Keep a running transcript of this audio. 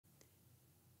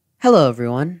Hello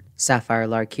everyone, Sapphire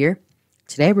Lark here.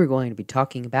 Today we're going to be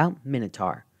talking about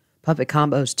Minotaur, Puppet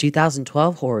Combos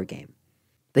 2012 horror game.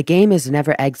 The game has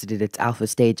never exited its alpha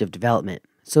stage of development,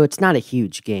 so it's not a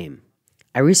huge game.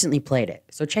 I recently played it,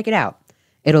 so check it out.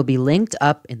 It'll be linked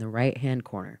up in the right hand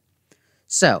corner.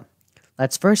 So,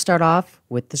 let's first start off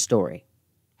with the story.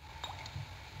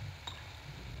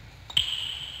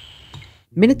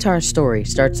 Minotaur's story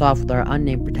starts off with our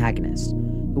unnamed protagonist,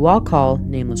 who I'll call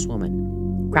Nameless Woman,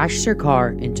 crashes her car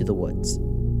into the woods.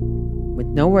 With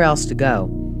nowhere else to go,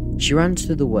 she runs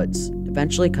through the woods,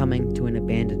 eventually coming to an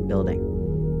abandoned building.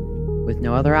 With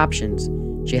no other options,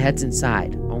 she heads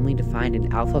inside, only to find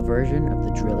an alpha version of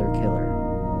the Driller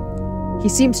Killer. He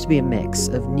seems to be a mix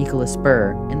of Nicholas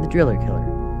Burr and the Driller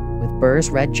Killer, with Burr's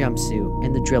red jumpsuit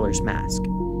and the Driller's mask.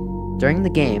 During the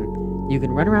game, you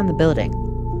can run around the building,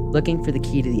 looking for the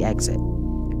key to the exit.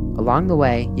 Along the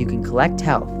way, you can collect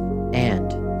health,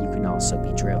 and you can also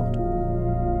be drilled.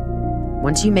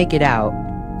 Once you make it out,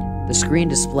 the screen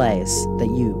displays that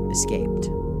you escaped.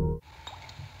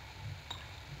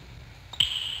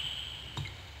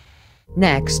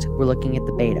 Next, we're looking at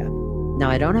the beta. Now,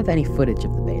 I don't have any footage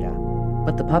of the beta,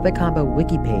 but the Puppet Combo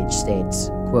wiki page states,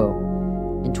 quote,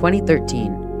 "In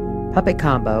 2013, Puppet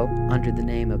Combo, under the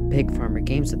name of Pig Farmer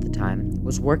Games at the time,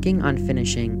 was working on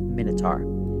finishing Minotaur.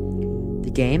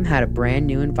 The game had a brand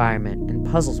new environment and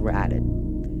puzzles were added.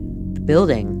 The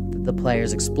building that the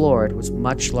players explored was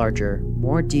much larger,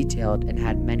 more detailed, and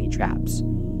had many traps.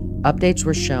 Updates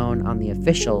were shown on the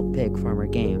official Pig Farmer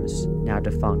Games, now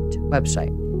defunct,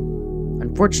 website.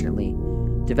 Unfortunately,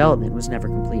 development was never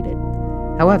completed.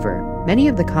 However, many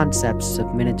of the concepts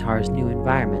of Minotaur's new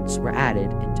environments were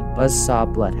added into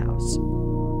Buzzsaw Bloodhouse."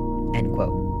 End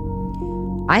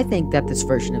quote. I think that this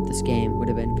version of this game would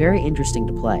have been very interesting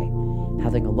to play,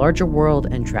 having a larger world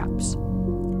and traps.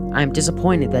 I am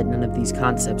disappointed that none of these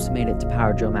concepts made it to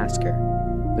Power Drill Massacre,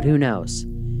 but who knows?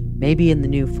 Maybe in the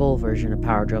new full version of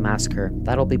Power Drill Massacre,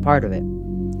 that'll be part of it.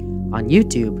 On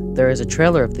YouTube, there is a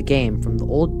trailer of the game from the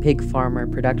Old Pig Farmer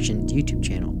Productions YouTube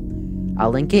channel.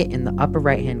 I'll link it in the upper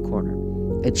right hand corner.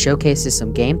 It showcases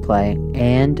some gameplay,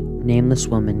 and Nameless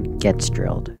Woman gets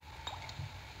drilled.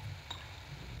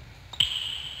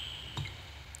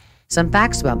 Some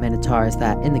facts about Minotaur is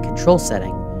that in the control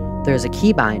setting, there is a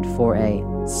keybind for a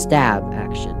stab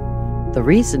action. The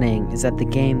reasoning is that the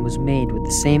game was made with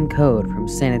the same code from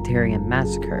Sanitarium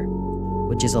Massacre,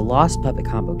 which is a lost Puppet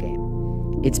Combo game.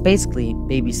 It's basically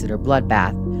Babysitter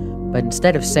Bloodbath, but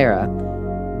instead of Sarah,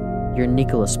 you're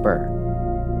Nicholas Burr.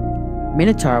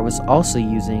 Minotaur was also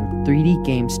using 3D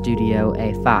Game Studio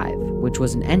A5, which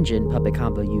was an engine Puppet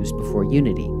Combo used before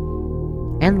Unity.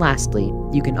 And lastly,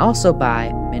 you can also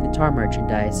buy Minotaur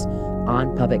merchandise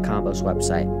on Puppet Combo's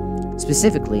website,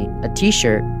 specifically a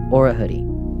t-shirt or a hoodie.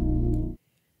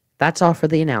 That's all for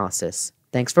the analysis.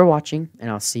 Thanks for watching,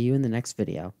 and I'll see you in the next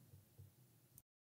video.